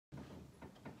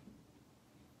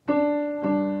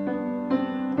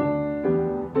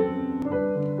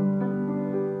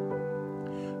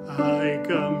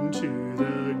into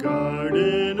the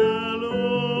garden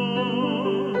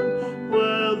alone,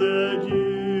 while the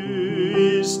dew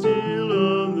is still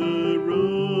on the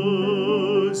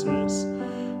roses,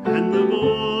 and the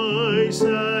voice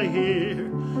I hear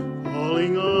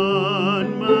falling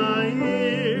on my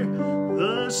ear,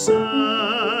 the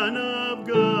Son of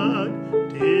God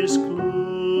discloses,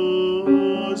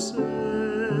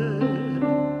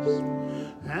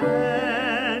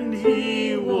 and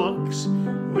He walks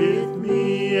with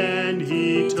me, and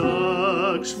He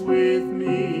talks with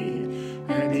me,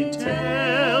 and He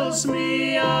tells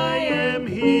me I am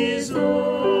His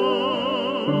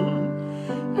own,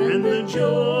 and the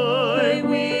joy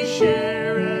we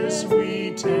share as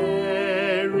we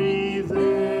tarry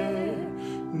there,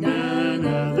 none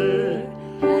other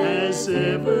has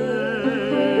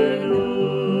ever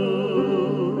known.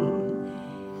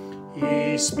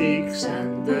 He speaks,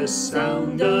 and the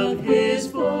sound of His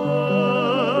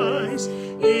voice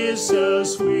is so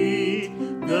sweet,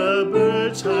 the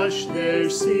birds hush their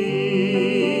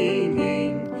singing,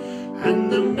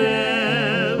 and the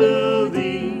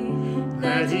melody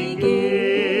that He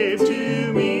gave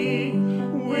to me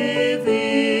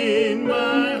within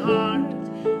my heart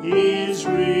is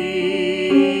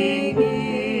ringing,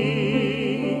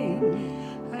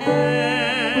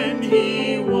 and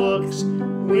He walks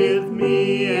with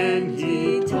me, and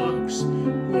He talks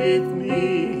with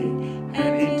me,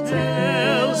 and He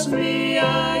tells me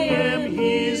I am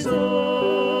His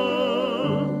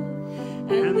own,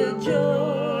 and the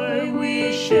joy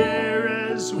we share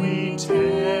as we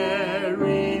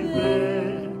tarry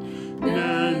there,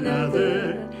 none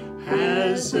other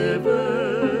has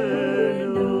ever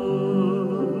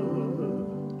known.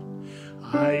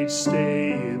 I'd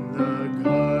stay in the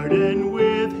garden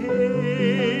with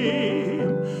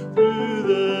Him through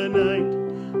the night,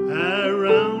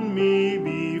 around me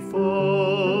be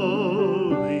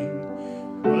falling,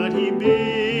 but He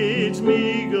bids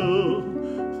me go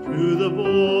through the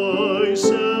voice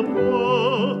of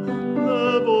woe.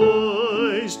 The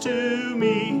voice to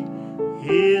me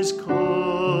is calling.